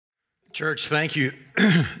Church, thank you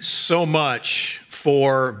so much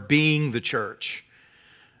for being the church.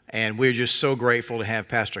 And we're just so grateful to have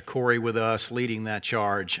Pastor Corey with us leading that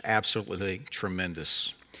charge. Absolutely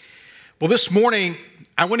tremendous. Well, this morning,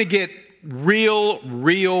 I want to get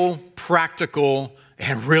real practical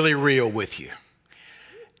and really real with you.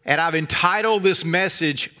 And I've entitled this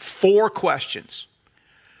message, 4 Questions.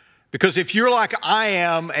 Because if you're like I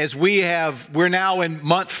am, as we're now in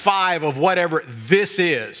month 5 of whatever this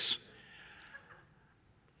is,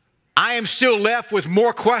 I am still left with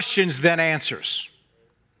more questions than answers.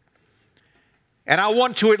 And I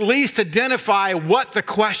want to at least identify what the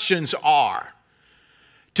questions are,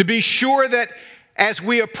 to be sure that as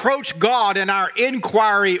we approach God in our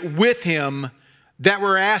inquiry with Him, that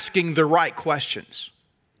we're asking the right questions.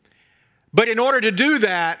 But in order to do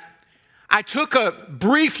that, I took a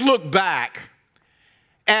brief look back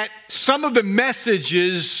at some of the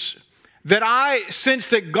messages that I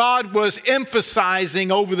sensed that God was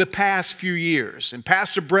emphasizing over the past few years. And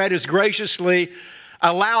Pastor Brett has graciously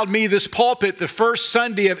allowed me this pulpit the first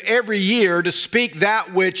Sunday of every year to speak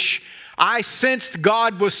that which I sensed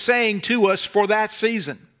God was saying to us for that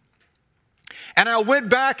season. And I went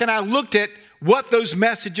back and I looked at what those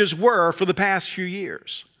messages were for the past few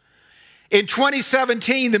years. In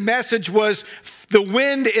 2017, the message was the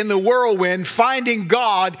wind in the whirlwind, finding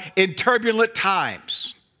God in turbulent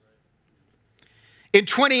times. In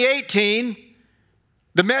 2018,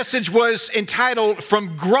 the message was entitled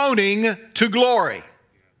From Groaning to Glory.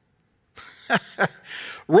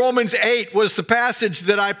 Romans 8 was the passage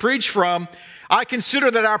that I preached from. I consider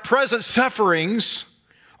that our present sufferings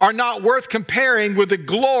are not worth comparing with the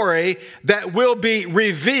glory that will be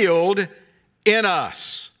revealed in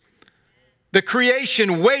us. The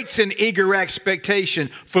creation waits in eager expectation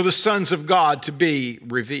for the sons of God to be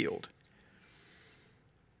revealed.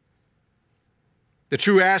 The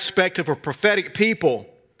true aspect of a prophetic people,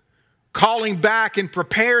 calling back and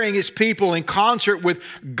preparing His people in concert with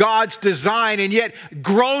God's design, and yet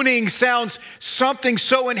groaning sounds something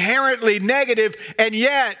so inherently negative, and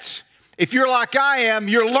yet, if you're like I am,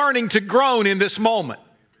 you're learning to groan in this moment.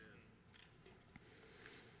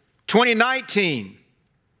 2019,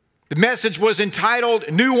 the message was entitled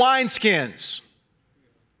New Wineskins.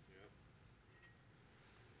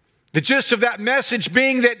 The gist of that message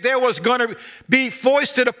being that there was going to be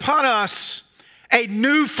foisted upon us a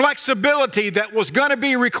new flexibility that was going to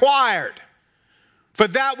be required for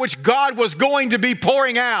that which God was going to be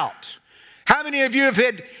pouring out. How many of you have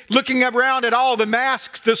had looking around at all the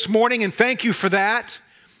masks this morning, and thank you for that,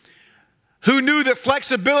 who knew that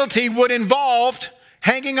flexibility would involve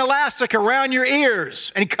hanging elastic around your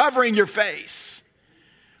ears and covering your face?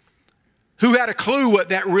 Who had a clue what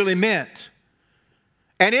that really meant?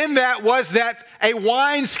 And in that was that a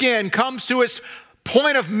wineskin comes to its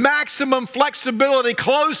point of maximum flexibility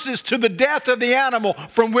closest to the death of the animal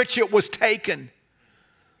from which it was taken.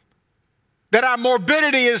 That our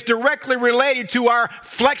morbidity is directly related to our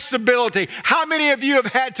flexibility. How many of you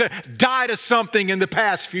have had to die to something in the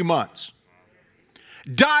past few months?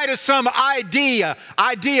 Die to some idea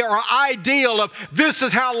or ideal of this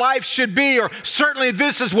is how life should be, or certainly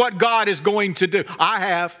this is what God is going to do. I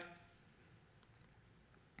have.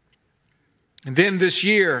 And then this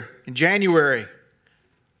year, in January,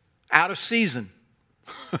 out of season.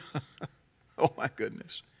 Oh my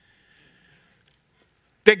goodness.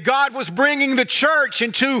 That God was bringing the church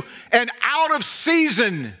into an out of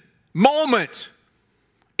season moment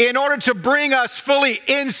in order to bring us fully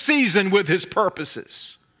in season with His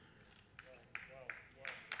purposes.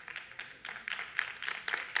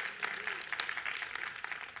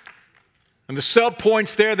 And the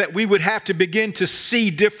sub-points there that we would have to begin to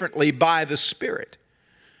see differently by the Spirit.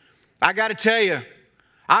 I got to tell you,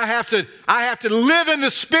 I have to live in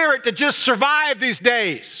the Spirit to just survive these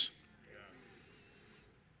days.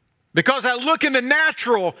 Because I look in the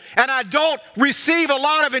natural and I don't receive a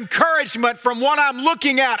lot of encouragement from what I'm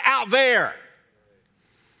looking at out there.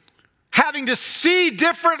 Having to see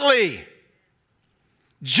differently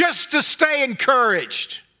just to stay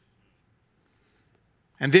encouraged.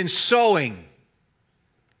 And then sowing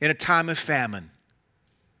in a time of famine.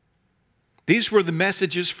 These were the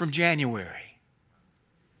messages from January.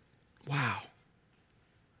 Wow.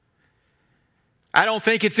 I don't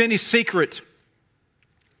think it's any secret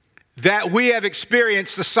that we have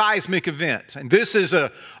experienced a seismic event. And this is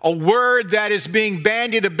a word that is being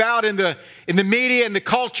bandied about in the media and the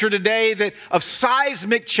culture today, that of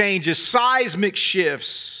seismic changes, seismic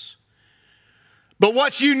shifts. But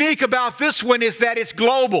what's unique about this one is that it's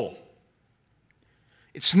global.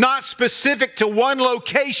 It's not specific to one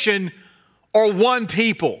location or one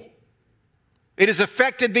people. It has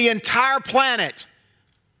affected the entire planet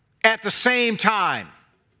at the same time.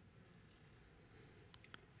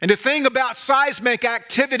 And the thing about seismic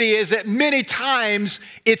activity is that many times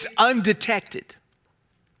it's undetected.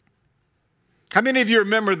 How many of you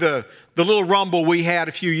remember the little rumble we had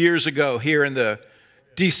a few years ago here in the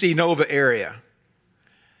DC Nova area?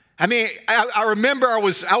 I mean, I remember I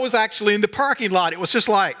was actually in the parking lot. It was just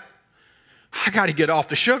like, I got to get off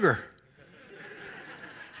the sugar.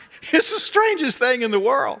 It's the strangest thing in the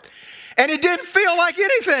world. And it didn't feel like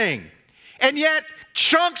anything. And yet,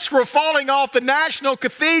 chunks were falling off the National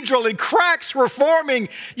Cathedral and cracks were forming,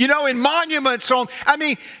 in monuments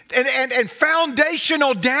and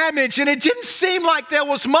foundational damage, and it didn't seem like there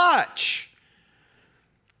was much.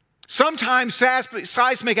 Sometimes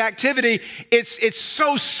seismic activity, it's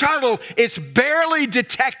so subtle, it's barely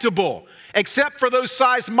detectable, except for those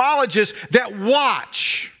seismologists that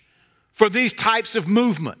watch for these types of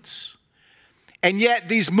movements. And yet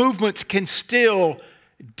these movements can still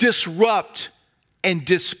disrupt and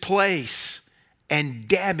displace and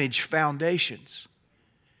damage foundations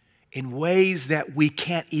in ways that we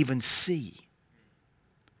can't even see.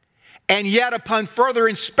 And yet, upon further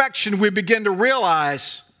inspection, we begin to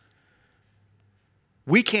realize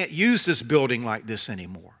we can't use this building like this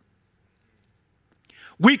anymore.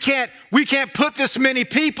 We can't put this many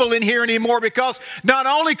people in here anymore because not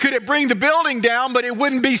only could it bring the building down, but it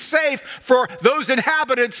wouldn't be safe for those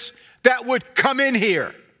inhabitants that would come in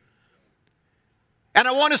here. And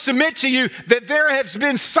I want to submit to you that there has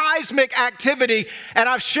been seismic activity, and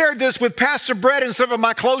I've shared this with Pastor Brett and some of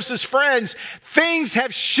my closest friends. Things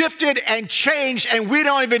have shifted and changed, and we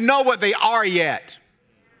don't even know what they are yet.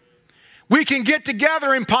 We can get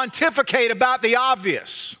together and pontificate about the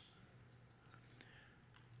obvious.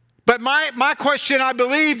 But my question, I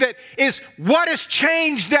believe, that is what has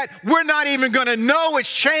changed that we're not even going to know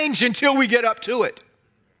it's changed until we get up to it?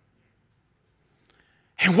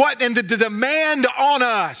 And the demand on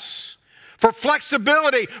us for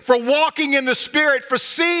flexibility, for walking in the Spirit, for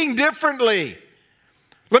seeing differently.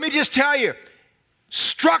 Let me just tell you,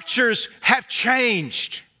 structures have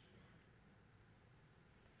changed.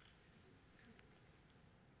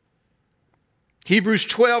 Hebrews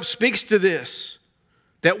 12 speaks to this,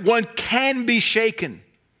 that one can be shaken,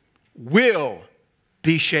 will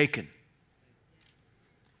be shaken.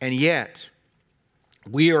 And yet,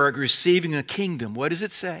 we are receiving a kingdom, what does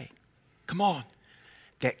it say? Come on.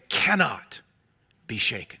 That cannot be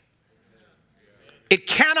shaken. It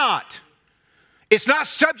cannot. It's not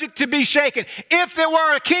subject to be shaken. If there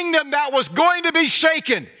were a kingdom that was going to be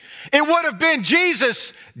shaken, it would have been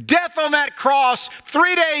Jesus' death on that cross,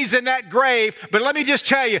 3 days in that grave. But let me just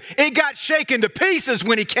tell you, it got shaken to pieces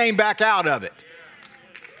when he came back out of it.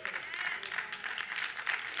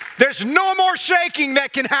 There's no more shaking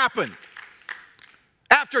that can happen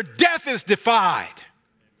after death is defied.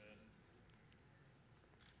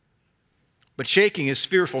 But shaking is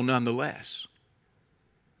fearful nonetheless.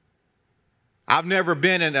 I've never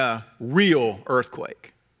been in a real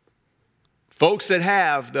earthquake. Folks that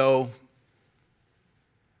have, though,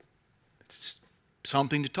 it's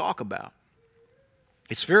something to talk about.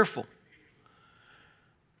 It's fearful.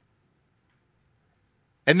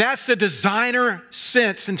 And that's the designer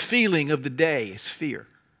sense and feeling of the day, is fear.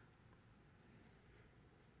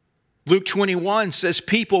 Luke 21 says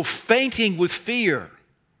people fainting with fear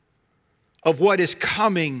of what is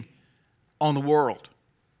coming on the world.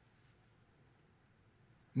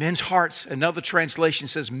 Men's hearts, another translation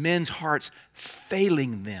says men's hearts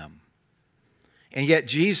failing them. And yet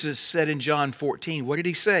Jesus said in John 14, what did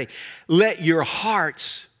he say? Let your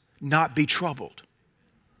hearts not be troubled.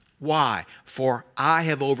 Why? For I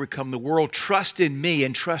have overcome the world. Trust in me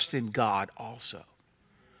and trust in God also.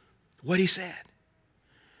 What he said.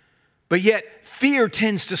 But yet fear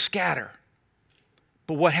tends to scatter.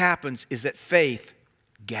 But what happens is that faith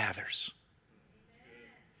gathers.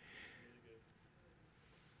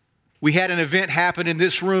 We had an event happen in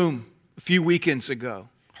this room a few weekends ago.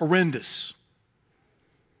 Horrendous.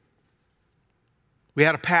 We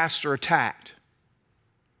had a pastor attacked.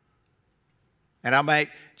 And I might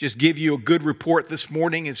just give you a good report this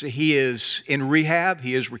morning is that he is in rehab.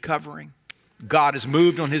 He is recovering. God has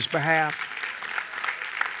moved on his behalf.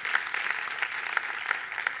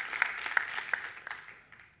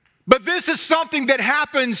 But this is something that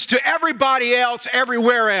happens to everybody else,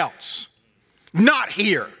 everywhere else. Not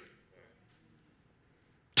here.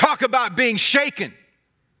 Talk about being shaken.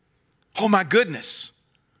 Oh my goodness.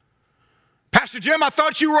 Pastor Jim, I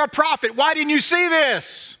thought you were a prophet. Why didn't you see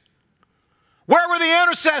this? Where were the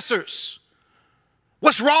intercessors?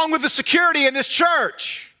 What's wrong with the security in this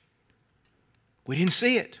church? We didn't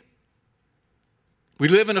see it. We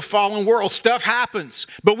live in a fallen world. Stuff happens.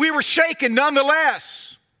 But we were shaken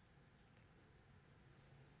nonetheless.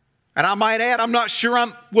 And I might add, I'm not sure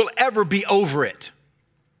we'll ever be over it.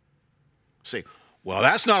 See, well,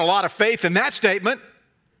 that's not a lot of faith in that statement.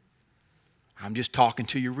 I'm just talking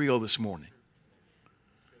to you real this morning.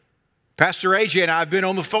 Pastor AJ and I have been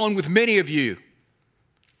on the phone with many of you.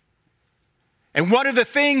 And one of the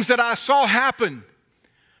things that I saw happen,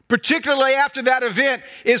 particularly after that event,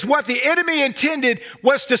 is what the enemy intended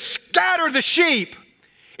was to scatter the sheep.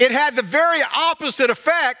 It had the very opposite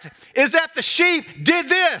effect, is that the sheep did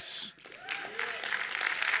this.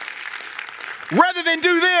 Rather than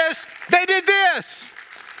do this, they did this.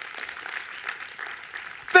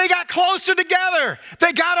 They got closer together.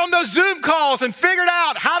 They got on those Zoom calls and figured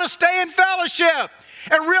out how to stay in fellowship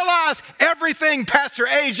and realized everything Pastor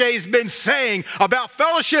AJ's been saying about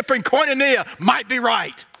fellowship and koinonia might be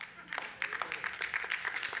right.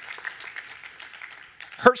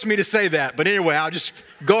 Hurts me to say that, but anyway, I'll just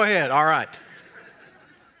go ahead. All right.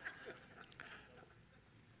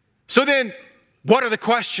 So then, what are the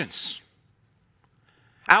questions?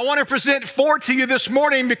 I want to present 4 to you this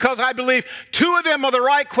morning because I believe 2 of them are the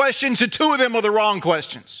right questions and 2 of them are the wrong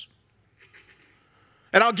questions.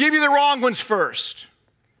 And I'll give you the wrong ones first.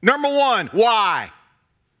 Number 1, why?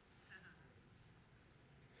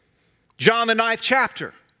 John the 9th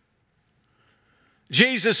chapter.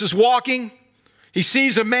 Jesus is walking. He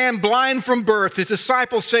sees a man blind from birth. His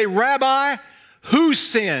disciples say, Rabbi, who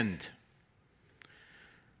sinned?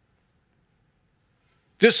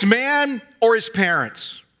 This man or his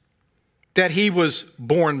parents, that he was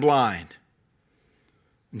born blind?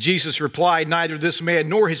 Jesus replied, neither this man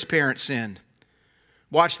nor his parents sinned.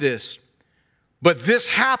 Watch this. But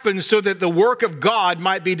this happened so that the work of God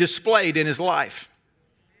might be displayed in his life.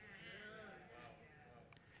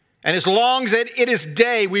 And as long as it is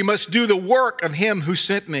day, we must do the work of him who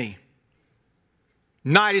sent me.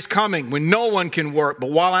 Night is coming when no one can work,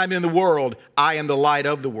 but while I'm in the world, I am the light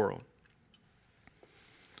of the world.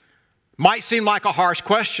 Might seem like a harsh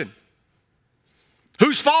question.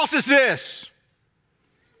 Whose fault is this?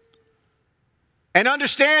 And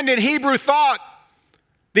understand in Hebrew thought,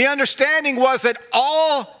 the understanding was that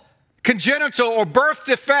all congenital or birth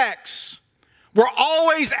defects were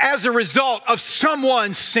always as a result of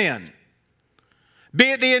someone's sin.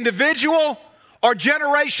 Be it the individual or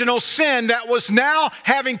generational sin that was now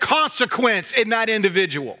having consequence in that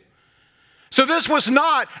individual. So this was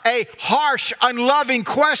not a harsh, unloving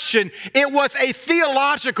question. It was a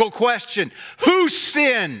theological question. Who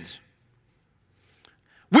sinned?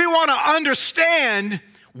 We want to understand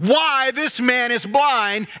why this man is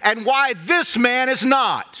blind and why this man is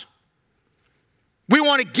not. We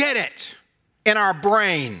want to get it in our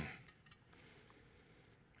brain.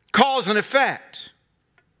 Cause and effect.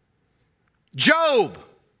 Job,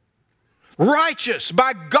 righteous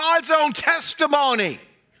by God's own testimony.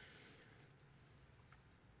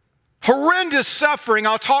 Horrendous suffering.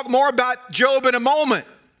 I'll talk more about Job in a moment.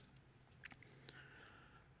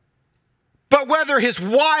 But whether his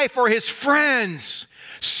wife or his friends,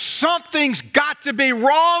 something's got to be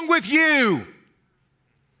wrong with you.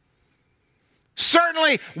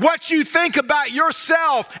 Certainly what you think about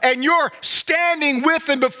yourself and your standing with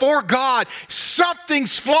and before God,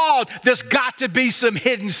 something's flawed. There's got to be some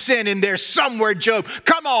hidden sin in there somewhere, Job.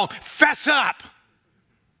 Come on, fess up.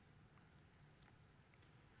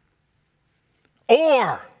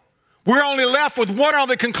 Or we're only left with one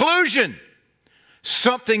other conclusion.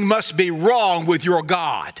 Something must be wrong with your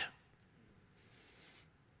God.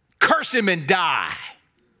 Curse him and die.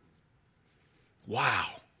 Wow.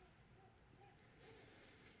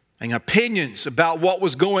 And opinions about what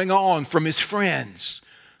was going on from his friends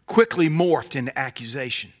quickly morphed into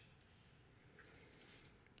accusation.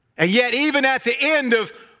 And yet, even at the end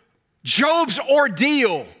of Job's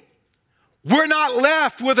ordeal, we're not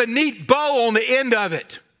left with a neat bow on the end of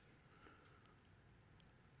it.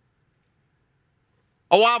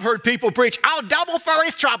 Oh, I've heard people preach, I'll double for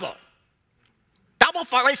his trouble. Double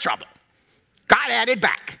for his trouble. God added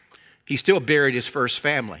back. He still buried his first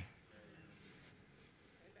family.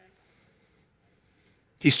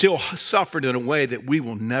 He still suffered in a way that we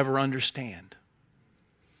will never understand.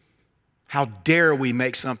 How dare we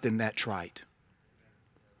make something that trite?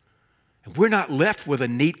 And we're not left with a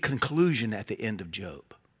neat conclusion at the end of Job.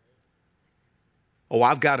 Oh,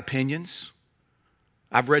 I've got opinions.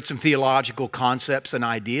 I've read some theological concepts and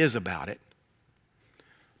ideas about it.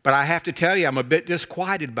 But I have to tell you, I'm a bit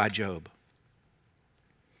disquieted by Job.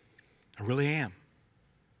 I really am.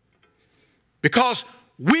 Because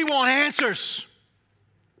we want answers.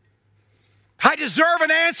 I deserve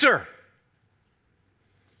an answer.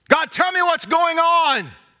 God, tell me what's going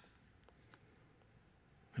on.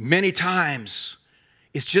 Many times,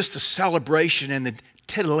 it's just a celebration and the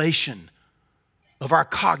titillation of our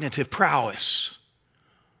cognitive prowess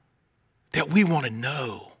that we want to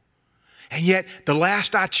know. And yet, the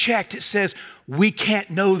last I checked, it says we can't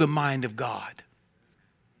know the mind of God.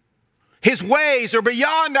 His ways are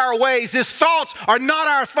beyond our ways. His thoughts are not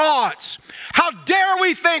our thoughts. How dare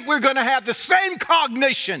we think we're going to have the same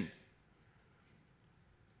cognition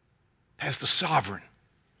as the sovereign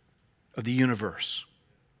of the universe?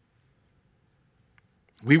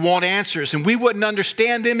 We want answers, and we wouldn't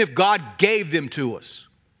understand them if God gave them to us.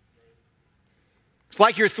 It's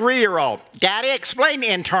like your 3-year-old. Daddy, explain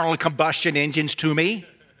internal combustion engines to me.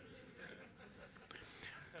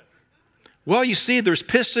 Well, you see, there's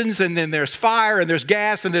pistons, and then there's fire, and there's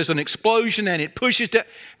gas, and there's an explosion, and it pushes down.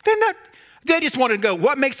 They just want to go,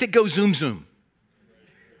 what makes it go zoom, zoom?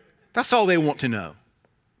 That's all they want to know.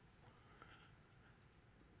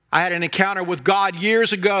 I had an encounter with God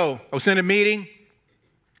years ago. I was in a meeting.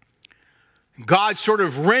 God sort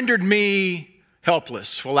of rendered me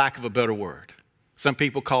helpless, for lack of a better word. Some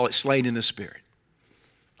people call it slain in the spirit.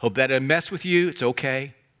 Hope that doesn't mess with you. It's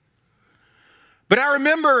okay. But I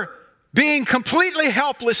remember being completely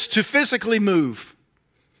helpless to physically move,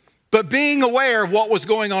 but being aware of what was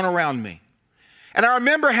going on around me. And I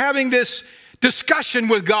remember having this discussion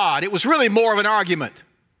with God. It was really more of an argument.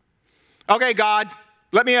 Okay, God,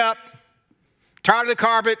 let me up. Tired of the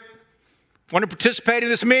carpet. Want to participate in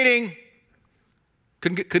this meeting.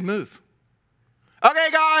 Couldn't move. Okay,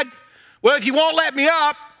 God, well, if you won't let me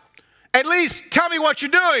up, at least tell me what you're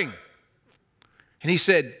doing. And he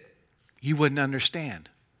said, you wouldn't understand.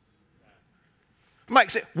 I'm like,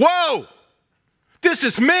 whoa, this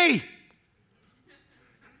is me.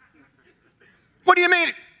 What do you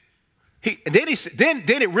mean? Then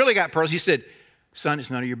it really got personal. He said, son, it's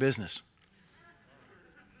none of your business.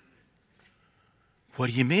 What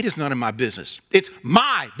do you mean it's none of my business? It's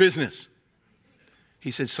my business. He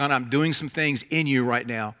said, son, I'm doing some things in you right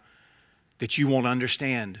now that you won't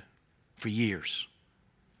understand for years.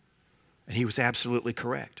 And he was absolutely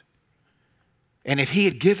correct. And if he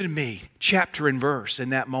had given me chapter and verse in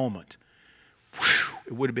that moment,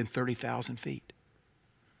 it would have been 30,000 feet.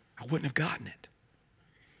 I wouldn't have gotten it.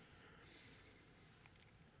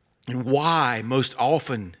 And why most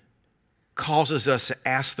often causes us to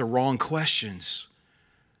ask the wrong questions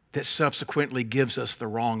that subsequently gives us the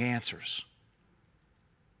wrong answers.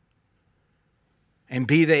 And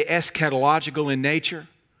be they eschatological in nature,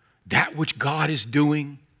 that which God is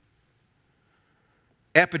doing,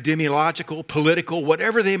 epidemiological, political,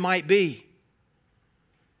 whatever they might be.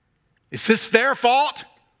 Is this their fault?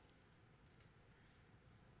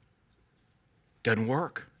 Doesn't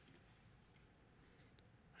work.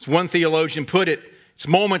 As one theologian put it, it's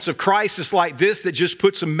moments of crisis like this that just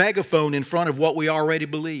puts a megaphone in front of what we already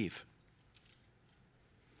believe.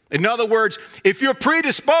 In other words, if you're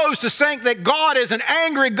predisposed to think that God is an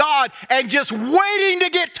angry God and just waiting to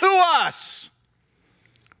get to us,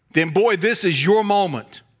 then boy, this is your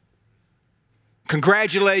moment.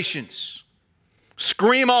 Congratulations.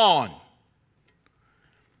 Scream on.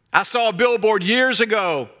 I saw a billboard years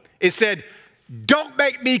ago. It said, don't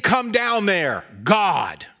make me come down there,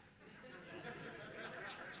 God.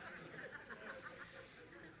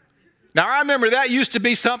 Now, I remember that used to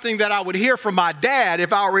be something that I would hear from my dad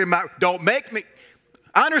if I were in my, don't make me.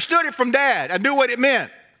 I understood it from Dad. I knew what it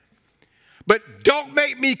meant. But don't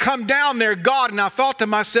make me come down there, God. And I thought to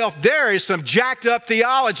myself, there is some jacked up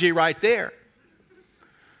theology right there.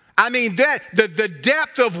 I mean, that the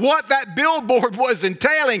depth of what that billboard was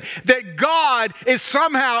entailing, that God is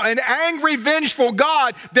somehow an angry, vengeful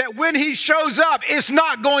God, that when he shows up, it's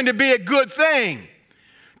not going to be a good thing.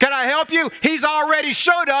 Can I help you? He's already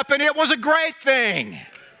showed up and it was a great thing.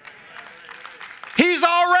 He's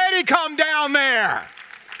already come down there.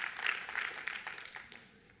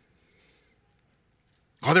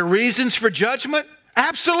 Are there reasons for judgment?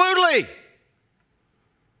 Absolutely.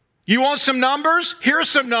 You want some numbers? Here's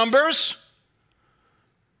some numbers.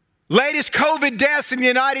 Latest COVID deaths in the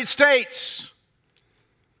United States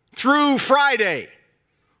through Friday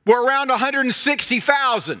were around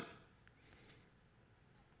 160,000.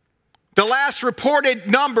 The last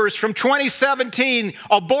reported numbers from 2017,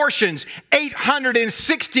 abortions,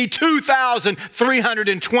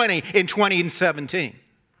 862,320 in 2017.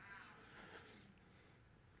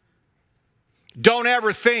 Don't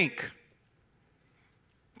ever think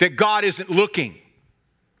that God isn't looking.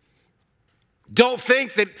 Don't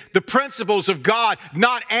think that the principles of God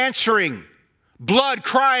not answering, blood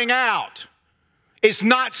crying out, is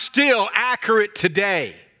not still accurate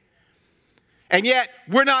today. And yet,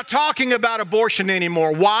 we're not talking about abortion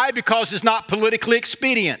anymore. Why? Because it's not politically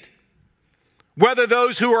expedient. Whether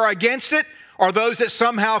those who are against it or those that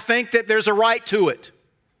somehow think that there's a right to it.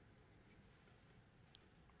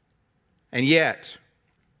 And yet,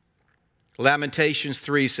 Lamentations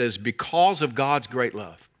 3 says, because of God's great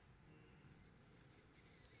love,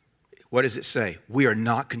 what does it say? We are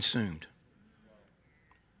not consumed,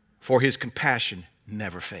 for His compassion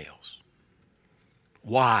never fails.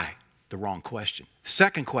 Why? The wrong question.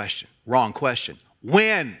 Second question, wrong question.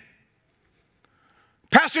 When?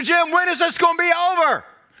 Pastor Jim, when is this going to be over?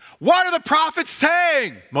 What are the prophets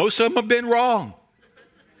saying? Most of them have been wrong,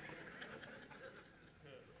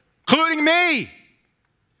 including me.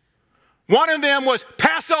 One of them was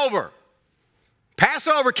Passover.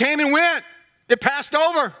 Passover came and went. It passed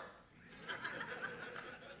over.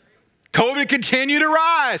 COVID continued to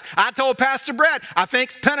rise. I told Pastor Brett, I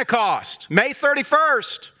think Pentecost, May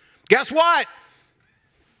 31st. Guess what?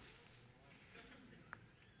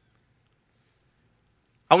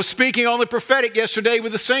 I was speaking on the prophetic yesterday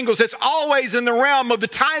with the singles. It's always in the realm of the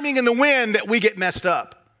timing and the when that we get messed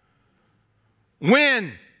up.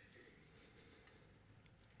 When?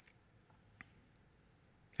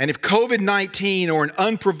 And if COVID-19 or an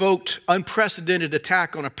unprovoked, unprecedented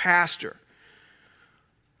attack on a pastor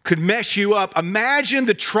could mess you up, imagine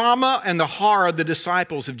the trauma and the horror the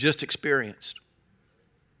disciples have just experienced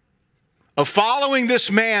of following this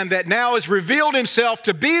man that now has revealed himself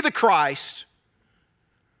to be the Christ,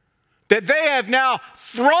 that they have now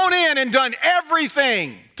thrown in and done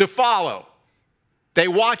everything to follow. They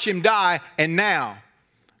watch him die, and now,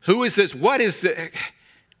 who is this? What do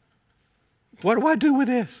I do with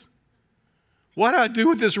this? What do I do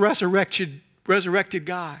with this resurrected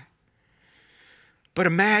guy? But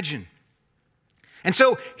imagine. And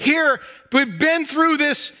so here, we've been through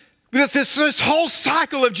this whole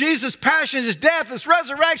cycle of Jesus' passion, His death, His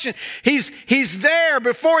resurrection. He's there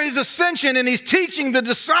before His ascension, and He's teaching the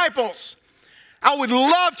disciples. I would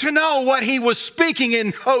love to know what He was speaking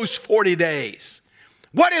in those 40 days.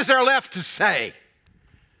 What is there left to say?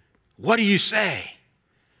 What do you say?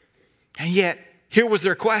 And yet, here was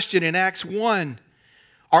their question in Acts 1.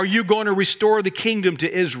 Are you going to restore the kingdom to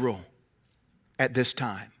Israel at this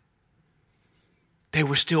time? They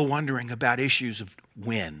were still wondering about issues of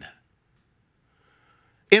when.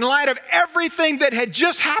 In light of everything that had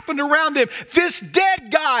just happened around them, this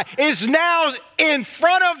dead guy is now in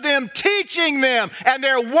front of them, teaching them, and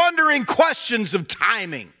they're wondering questions of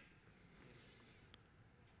timing.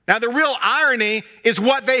 Now, the real irony is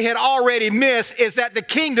what they had already missed is that the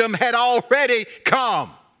kingdom had already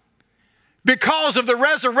come. Because of the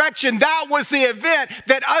resurrection, that was the event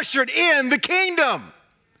that ushered in the kingdom.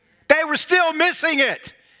 They were still missing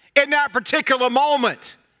it in that particular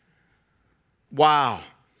moment. Wow.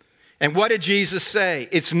 And what did Jesus say?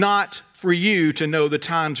 It's not for you to know the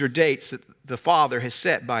times or dates that the Father has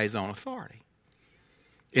set by His own authority.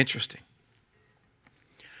 Interesting.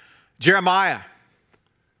 Jeremiah.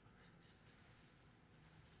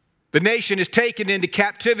 The nation is taken into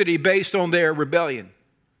captivity based on their rebellion.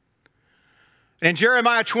 And in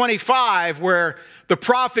Jeremiah 25, where the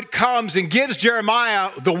prophet comes and gives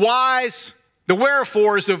Jeremiah the whys, the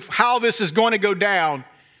wherefores of how this is going to go down,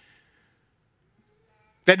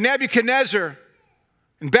 that Nebuchadnezzar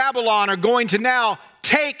and Babylon are going to now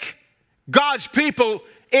take God's people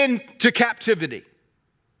into captivity.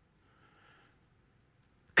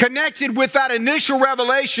 Connected with that initial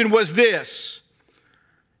revelation was this.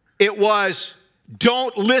 It was,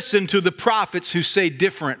 don't listen to the prophets who say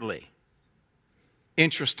differently.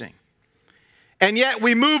 Interesting. And yet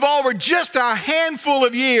we move over just a handful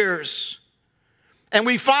of years and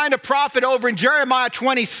we find a prophet over in Jeremiah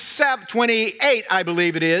 28, I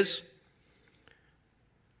believe it is,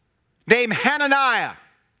 named Hananiah.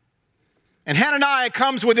 And Hananiah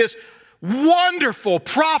comes with this wonderful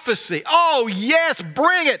prophecy. Oh, yes,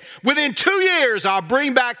 bring it. Within 2 years, I'll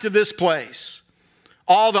bring back to this place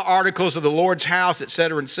all the articles of the Lord's house,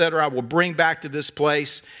 etc., I will bring back to this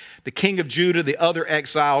place the king of Judah, the other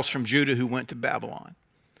exiles from Judah who went to Babylon.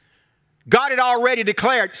 God had already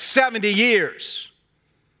declared 70 years.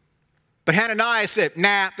 But Hananiah said,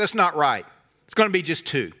 nah, that's not right. It's going to be just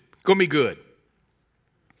 2. It's going to be good.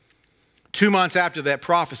 2 months after that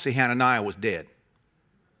prophecy, Hananiah was dead.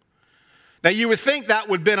 Now, you would think that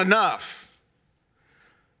would have been enough.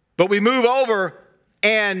 But we move over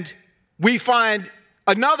and we find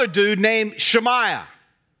another dude named Shemaiah.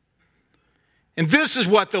 And this is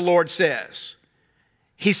what the Lord says.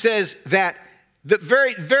 He says that the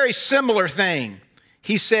very, very similar thing.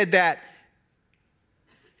 He said that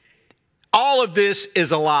all of this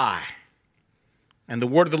is a lie. And the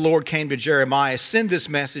word of the Lord came to Jeremiah, send this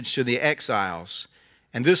message to the exiles.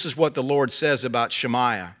 And this is what the Lord says about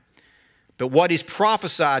Shemaiah. But what he's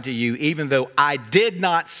prophesied to you, even though I did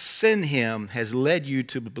not send him, has led you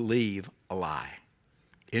to believe a lie.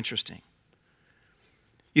 Interesting.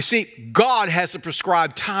 You see, God has a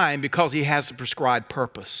prescribed time because he has a prescribed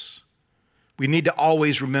purpose. We need to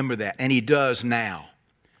always remember that, and he does now.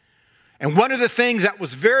 And one of the things that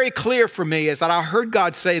was very clear for me is that I heard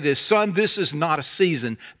God say this, son, this is not a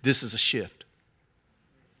season, this is a shift.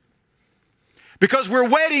 Because we're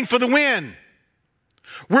waiting for the win.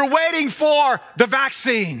 We're waiting for the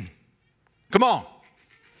vaccine. Come on.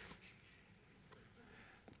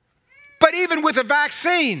 But even with a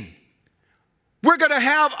vaccine, we're going to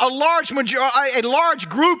have a large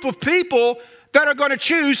group of people that are going to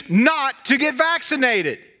choose not to get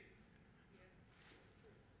vaccinated.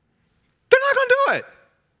 They're not going to do it.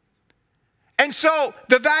 And so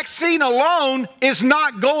the vaccine alone is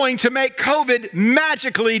not going to make COVID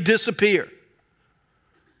magically disappear.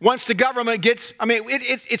 Once the government gets,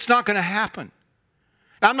 it's not going to happen.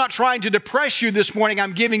 Now, I'm not trying to depress you this morning.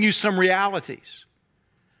 I'm giving you some realities.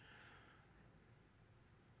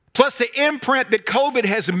 Plus the imprint that COVID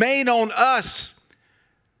has made on us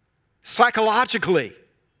psychologically.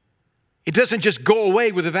 It doesn't just go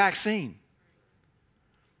away with a vaccine.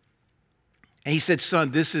 And he said,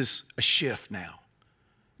 son, this is a shift now,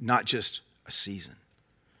 not just a season.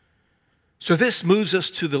 So this moves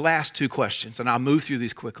us to the last two questions, and I'll move through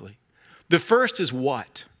these quickly. The first is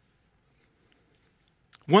what?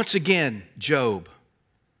 Once again, Job.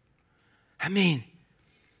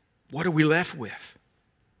 What are we left with?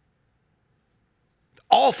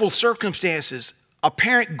 Awful circumstances,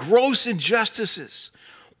 apparent gross injustices,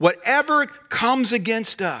 whatever comes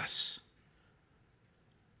against us.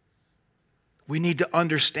 We need to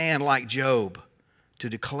understand, like Job, to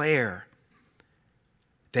declare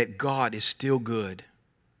that God is still good.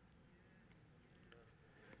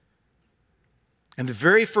 And the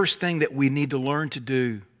very first thing that we need to learn to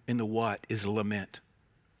do in the what is lament.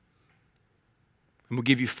 And we'll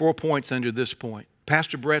give you 4 points under this point.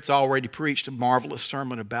 Pastor Brett's already preached a marvelous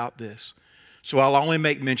sermon about this, so I'll only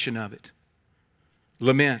make mention of it.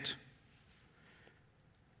 Lament.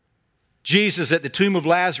 Jesus at the tomb of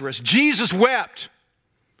Lazarus, Jesus wept.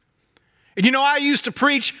 And I used to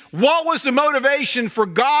preach, what was the motivation for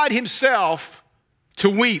God himself to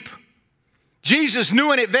weep? Jesus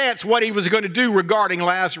knew in advance what he was going to do regarding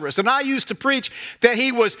Lazarus. And I used to preach that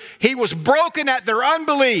he was broken at their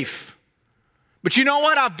unbelief. But you know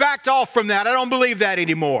what? I've backed off from that. I don't believe that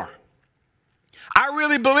anymore. I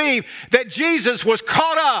really believe that Jesus was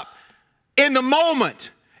caught up in the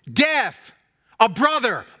moment. Death, a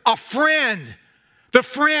brother, a friend, the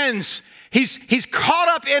friends. He's caught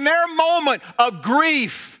up in their moment of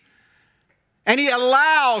grief. And he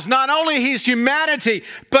allows not only his humanity,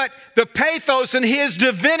 but the pathos and his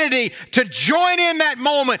divinity to join in that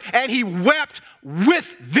moment. And he wept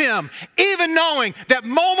with them, even knowing that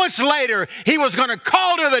moments later he was going to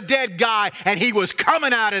call to the dead guy and he was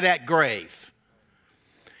coming out of that grave.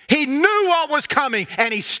 He knew what was coming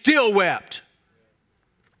and he still wept.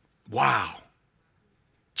 Wow.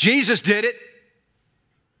 Jesus did it.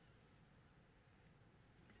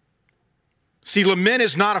 See, lament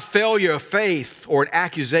is not a failure of faith or an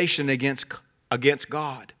accusation against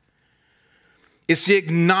God. It's the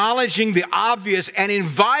acknowledging the obvious and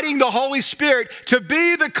inviting the Holy Spirit to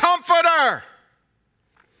be the comforter.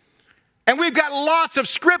 And we've got lots of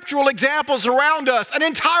scriptural examples around us. An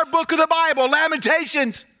entire book of the Bible,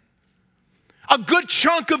 Lamentations. A good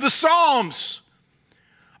chunk of the Psalms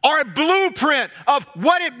are a blueprint of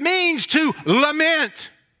what it means to lament.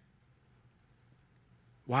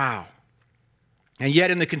 Wow. And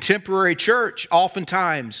yet in the contemporary church,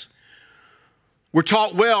 oftentimes, we're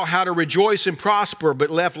taught well how to rejoice and prosper,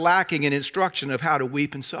 but left lacking in instruction of how to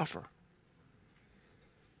weep and suffer.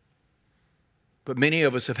 But many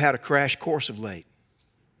of us have had a crash course of late.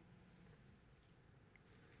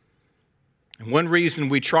 And one reason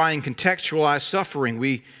we try and contextualize suffering,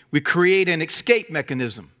 we create an escape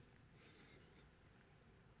mechanism.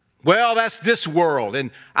 Well, that's this world,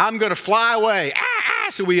 and I'm going to fly away.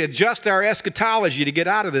 So we adjust our eschatology to get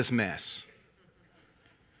out of this mess.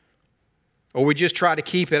 Or we just try to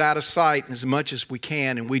keep it out of sight as much as we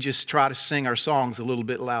can, and we just try to sing our songs a little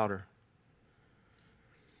bit louder.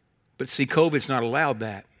 But see, COVID's not allowed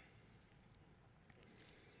that.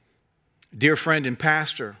 Dear friend and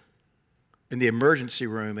pastor in the emergency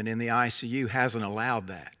room and in the ICU hasn't allowed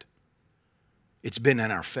that. It's been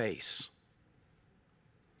in our face.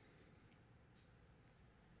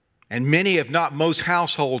 And many, if not most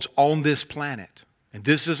households on this planet, and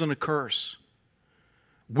this isn't a curse,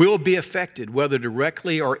 will be affected, whether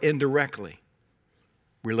directly or indirectly,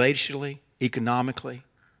 relationally, economically.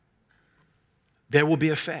 There will be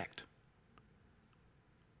effect.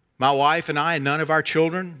 My wife and I and none of our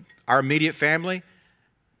children, our immediate family,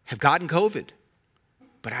 have gotten COVID.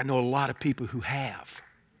 But I know a lot of people who have.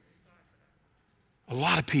 A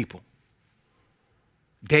lot of people.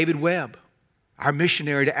 David Webb, our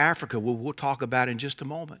missionary to Africa, we'll talk about in just a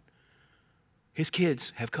moment. His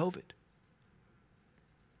kids have COVID.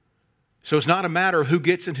 So it's not a matter of who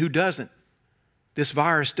gets and who doesn't. This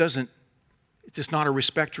virus doesn't, it's just not a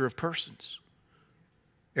respecter of persons.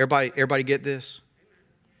 Everybody get this?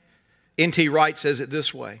 N.T. Wright says it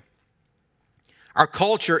this way. Our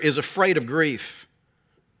culture is afraid of grief,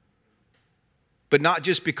 but not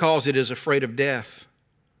just because it is afraid of death.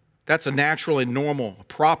 That's a natural and normal,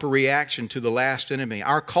 proper reaction to the last enemy.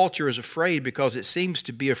 Our culture is afraid because it seems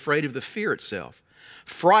to be afraid of the fear itself,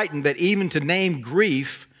 frightened that even to name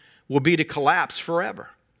grief will be to collapse forever.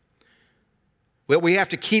 Well, we have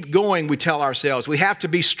to keep going, we tell ourselves. We have to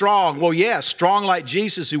be strong. Well, yes, strong like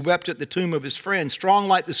Jesus who wept at the tomb of his friend. Strong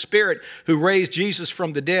like the Spirit who raised Jesus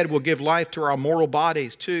from the dead will give life to our mortal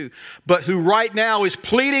bodies too. But who right now is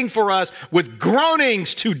pleading for us with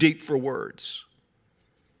groanings too deep for words.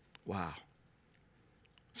 Wow.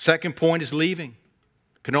 Second point is leaving.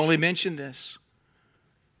 Can only mention this.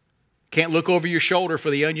 Can't look over your shoulder for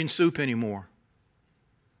the onion soup anymore.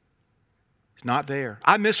 It's not there.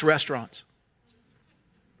 I miss restaurants.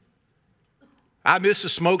 I miss the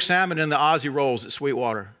smoked salmon and the Aussie rolls at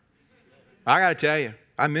Sweetwater. I got to tell you,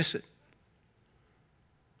 I miss it.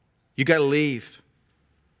 You got to leave.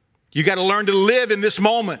 You got to learn to live in this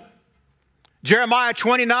moment. Jeremiah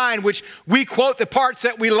 29, which we quote the parts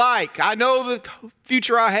that we like. I know the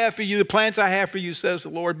future I have for you, the plans I have for you, says the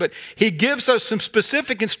Lord. But he gives us some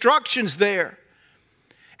specific instructions there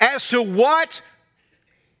as to what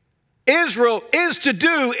Israel is to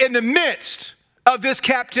do in the midst of this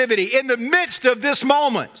captivity, in the midst of this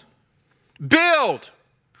moment. Build,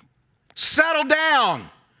 settle down,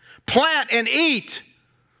 plant and eat.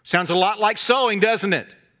 Sounds a lot like sowing, doesn't it?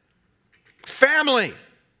 Family,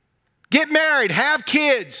 get married, have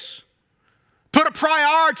kids. Put a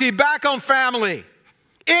priority back on family.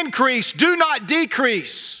 Increase, do not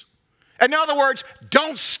decrease. In other words,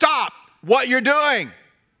 don't stop what you're doing.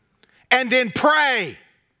 And then pray.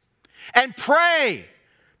 And pray.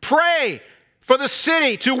 Pray for the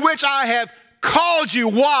city to which I have called you.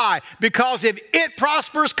 Why? Because if it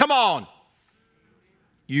prospers, come on,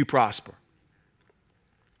 you prosper.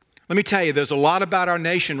 Let me tell you, there's a lot about our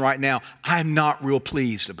nation right now I'm not real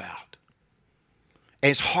pleased about.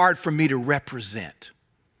 And it's hard for me to represent,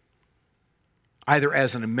 either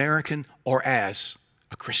as an American or as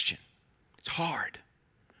a Christian. It's hard.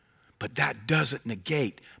 But that doesn't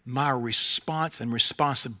negate my response and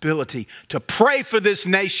responsibility to pray for this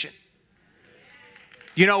nation.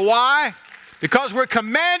 You know why? Because we're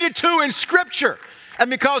commanded to in Scripture. And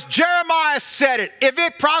because Jeremiah said it, if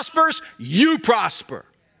it prospers, you prosper.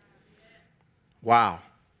 Wow.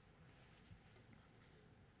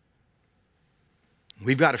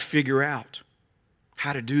 We've got to figure out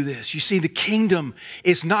how to do this. You see, the kingdom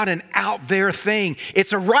is not an out there thing.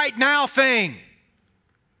 It's a right now thing.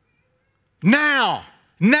 Now.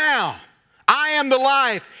 I am the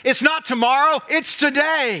life. It's not tomorrow, it's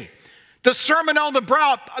today. The Sermon on the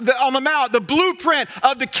Mount, the blueprint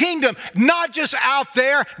of the kingdom, not just out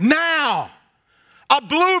there, now. A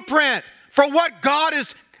blueprint for what God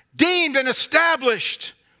has deemed and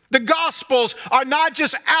established. The Gospels are not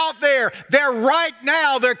just out there, they're right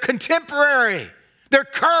now, they're contemporary, they're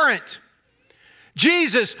current.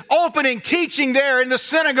 Jesus opening, teaching there in the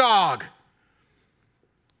synagogue.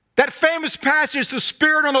 That famous passage, the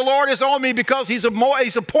Spirit of the Lord is on me because He's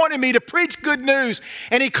appointed me to preach good news.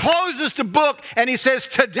 And He closes the book and He says,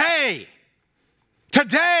 today,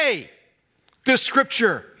 this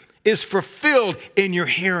Scripture is fulfilled in your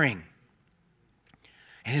hearing.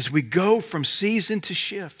 And as we go from season to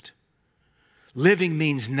shift, living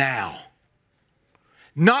means now.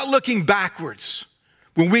 Not looking backwards.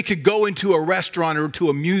 When we could go into a restaurant or to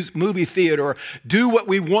a movie theater or do what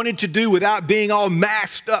we wanted to do without being all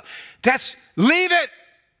masked up. Leave it.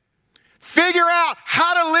 Figure out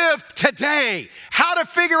how to live today. How to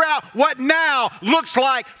figure out what now looks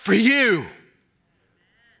like for you.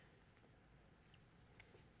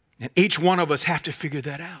 And each one of us have to figure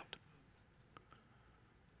that out.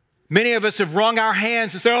 Many of us have wrung our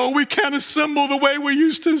hands and said, oh, we can't assemble the way we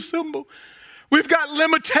used to assemble. We've got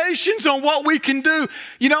limitations on what we can do.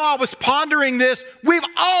 You know, I was pondering this. We've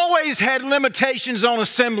always had limitations on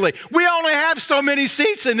assembly. We only have so many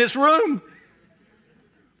seats in this room.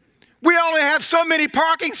 We only have so many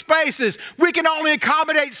parking spaces. We can only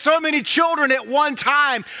accommodate so many children at one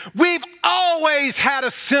time. We've always had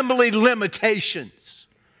assembly limitations.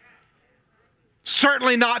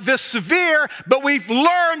 Certainly not this severe, but we've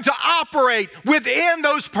learned to operate within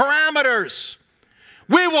those parameters.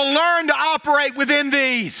 We will learn to operate within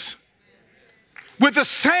these with the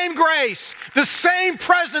same grace, the same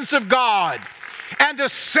presence of God, and the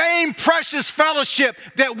same precious fellowship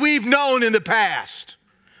that we've known in the past.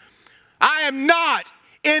 I am not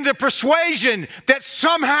in the persuasion that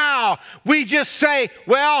somehow we just say,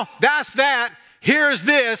 well, that's that, here's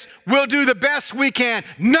this, we'll do the best we can.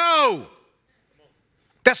 No,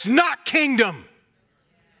 that's not kingdom.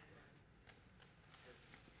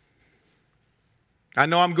 I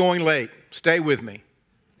know I'm going late. Stay with me.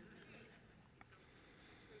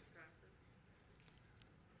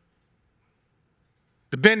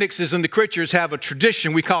 The Bendixes and the Critchers have a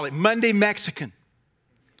tradition. We call it Monday Mexican.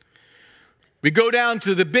 We go down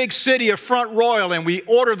to the big city of Front Royal and we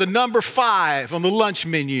order the number 5 on the lunch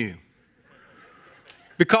menu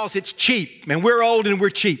because it's cheap, and we're old and we're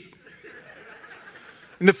cheap.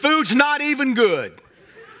 And the food's not even good.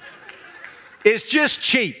 It's just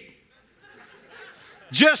cheap.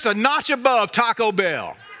 Just a notch above Taco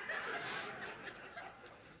Bell.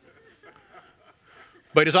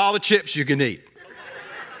 But it's all the chips you can eat.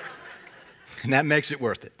 And that makes it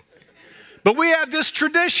worth it. But we have this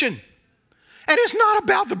tradition. And it's not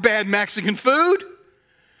about the bad Mexican food.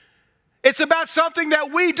 It's about something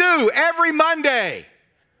that we do every Monday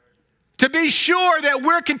to be sure that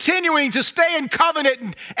we're continuing to stay in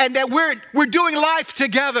covenant and that we're doing life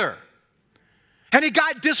together. And it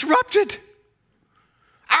got disrupted.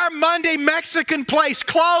 Our Monday Mexican place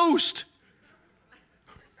closed.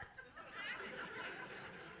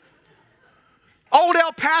 Old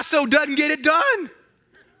El Paso doesn't get it done.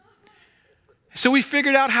 So we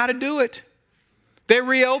figured out how to do it. They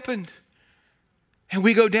reopened. And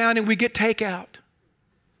we go down and we get takeout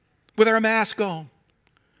with our mask on.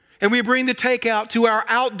 And we bring the takeout to our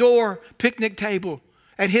outdoor picnic table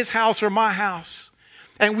at his house or my house.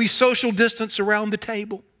 And we social distance around the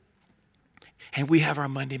table. And we have our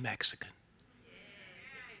Monday Mexican.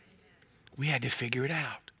 We had to figure it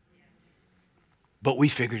out. But we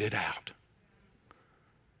figured it out.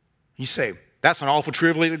 You say, that's an awful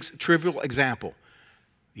trivial example.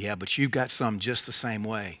 Yeah, but you've got some just the same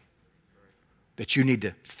way that you need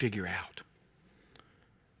to figure out.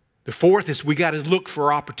 The fourth is we got to look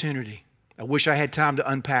for opportunity. I wish I had time to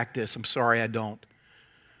unpack this. I'm sorry I don't.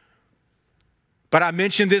 But I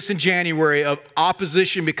mentioned this in January of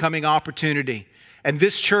opposition becoming opportunity. And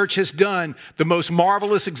this church has done the most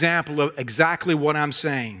marvelous example of exactly what I'm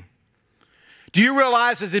saying. Do you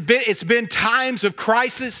realize it's been times of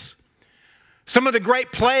crisis? Some of the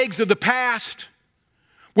great plagues of the past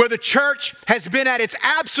where the church has been at its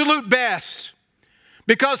absolute best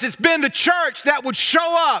because it's been the church that would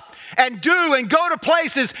show up and do and go to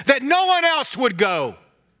places that no one else would go.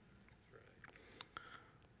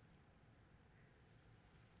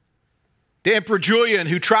 The Emperor Julian,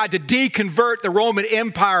 who tried to deconvert the Roman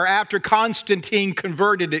Empire after Constantine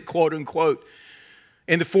converted it, quote unquote,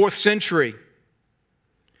 in the 4th century.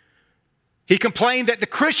 He complained that the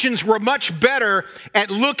Christians were much better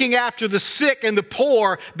at looking after the sick and the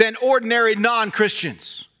poor than ordinary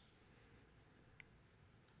non-Christians.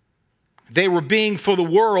 They were being for the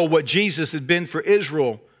world what Jesus had been for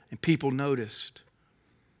Israel, and people noticed.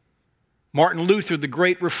 Martin Luther, the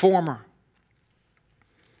great reformer,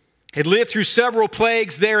 had lived through several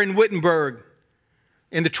plagues there in Wittenberg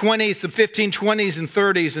in the 20s, the 1520s and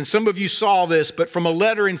 30s, and some of you saw this, but from a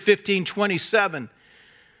letter in 1527,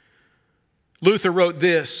 Luther wrote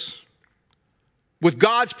this: with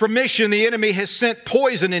God's permission, the enemy has sent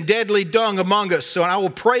poison and deadly dung among us, so I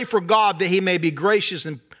will pray for God that he may be gracious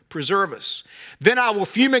and preserve us. Then I will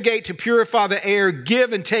fumigate to purify the air,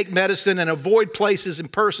 give and take medicine, and avoid places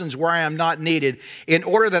and persons where I am not needed, in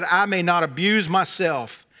order that I may not abuse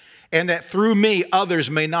myself, and that through me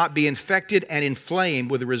others may not be infected and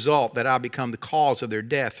inflamed, with the result that I become the cause of their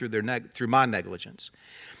death through my negligence.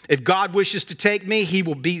 If God wishes to take me, he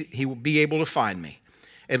will be able to find me.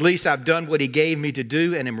 At least I've done what he gave me to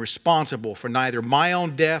do and am responsible for neither my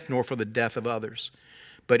own death nor for the death of others.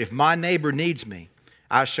 But if my neighbor needs me,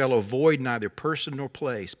 I shall avoid neither person nor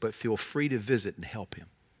place, but feel free to visit and help him.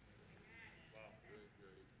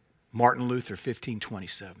 Martin Luther,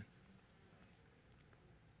 1527.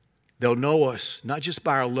 They'll know us not just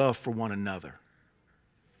by our love for one another,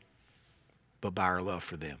 but by our love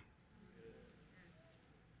for them.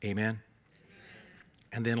 Amen?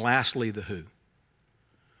 And then lastly, the who.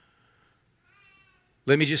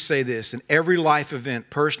 Let me just say this. In every life event,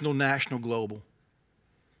 personal, national, global,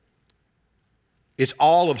 it's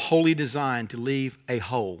all of holy design to leave a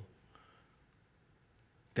hole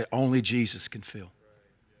that only Jesus can fill.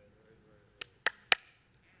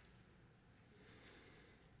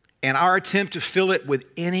 And our attempt to fill it with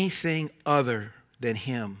anything other than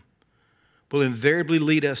Him will invariably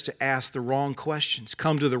lead us to ask the wrong questions,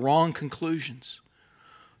 come to the wrong conclusions,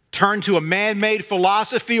 turn to a man-made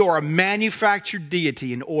philosophy or a manufactured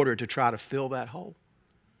deity in order to try to fill that hole.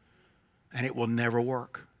 And it will never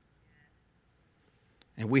work.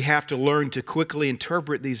 And we have to learn to quickly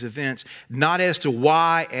interpret these events, not as to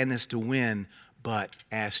why and as to when, but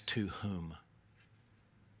as to whom.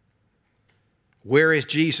 Where is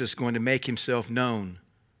Jesus going to make Himself known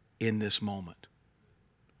in this moment?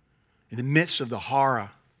 In the midst of the horror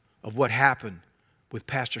of what happened with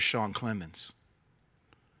Pastor Sean Clemens,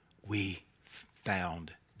 we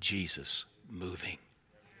found Jesus moving.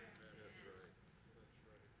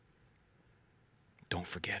 Don't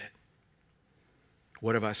forget it.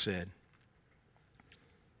 What have I said?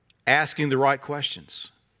 Asking the right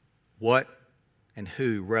questions. What and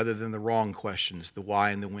who, rather than the wrong questions, the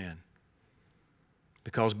why and the when.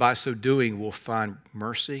 Because by so doing, we'll find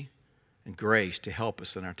mercy and grace to help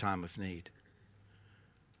us in our time of need.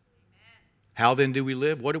 How then do we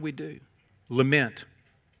live? What do we do? Lament.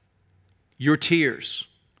 Your tears,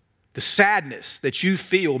 the sadness that you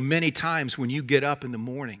feel many times when you get up in the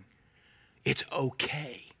morning, it's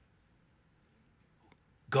okay.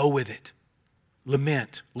 Go with it.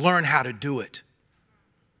 Lament. Learn how to do it.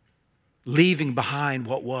 Leaving behind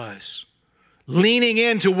what was. Leaning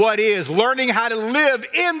into what is. Learning how to live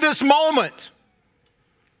in this moment.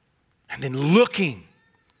 And then looking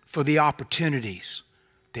for the opportunities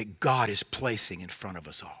that God is placing in front of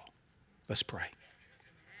us all. Let's pray.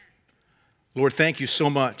 Lord, thank you so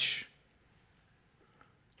much.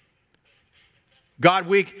 God,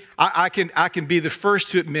 I can be the first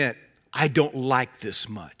to admit, I don't like this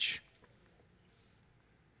much.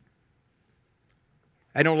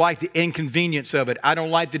 I don't like the inconvenience of it. I don't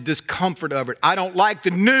like the discomfort of it. I don't like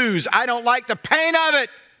the news. I don't like the pain of it.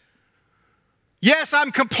 Yes,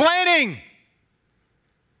 I'm complaining.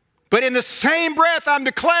 But in the same breath, I'm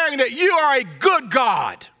declaring that you are a good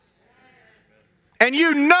God. And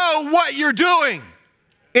you know what you're doing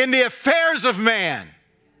in the affairs of man.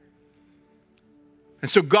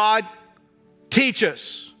 And so God, teach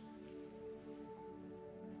us.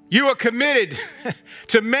 You are committed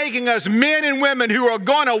to making us men and women who are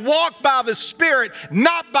going to walk by the Spirit,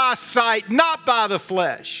 not by sight, not by the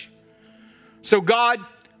flesh. So God,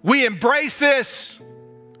 we embrace this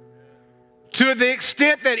to the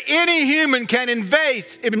extent that any human can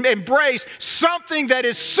embrace something that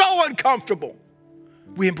is so uncomfortable.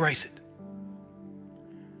 We embrace it.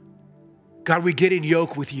 God, we get in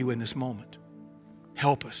yoke with you in this moment.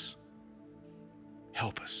 Help us.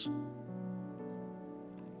 Help us.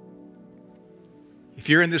 If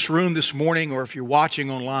you're in this room this morning or if you're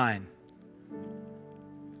watching online,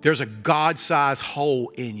 there's a God-sized hole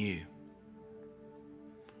in you.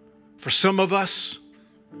 For some of us,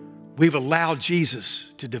 we've allowed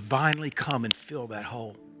Jesus to divinely come and fill that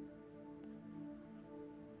hole.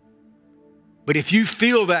 But if you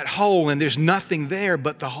feel that hole and there's nothing there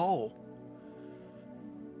but the hole,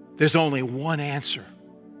 there's only one answer.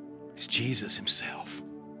 It's Jesus Himself.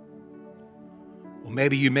 Well,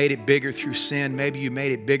 maybe you made it bigger through sin. Maybe you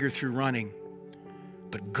made it bigger through running.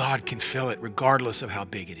 But God can fill it regardless of how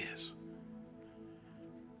big it is.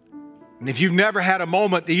 And if you've never had a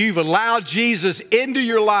moment that you've allowed Jesus into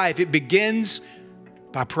your life, it begins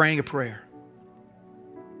by praying a prayer.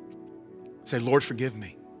 Say, Lord, forgive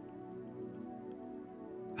me.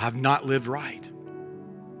 I've not lived right.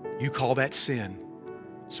 You call that sin.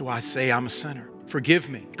 So I say I'm a sinner. Forgive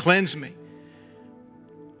me. Cleanse me.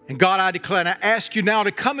 And God, I declare, and I ask you now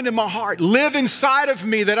to come into my heart. Live inside of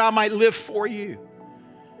me that I might live for you.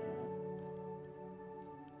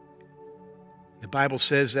 The Bible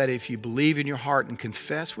says that if you believe in your heart and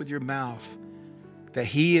confess with your mouth that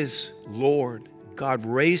He is Lord, God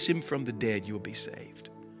raised Him from the dead, you'll be saved.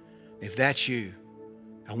 If that's you,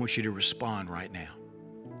 I want you to respond right now.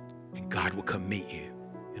 And God will come meet you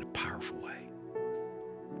in a powerful way.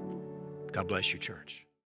 God bless you, church.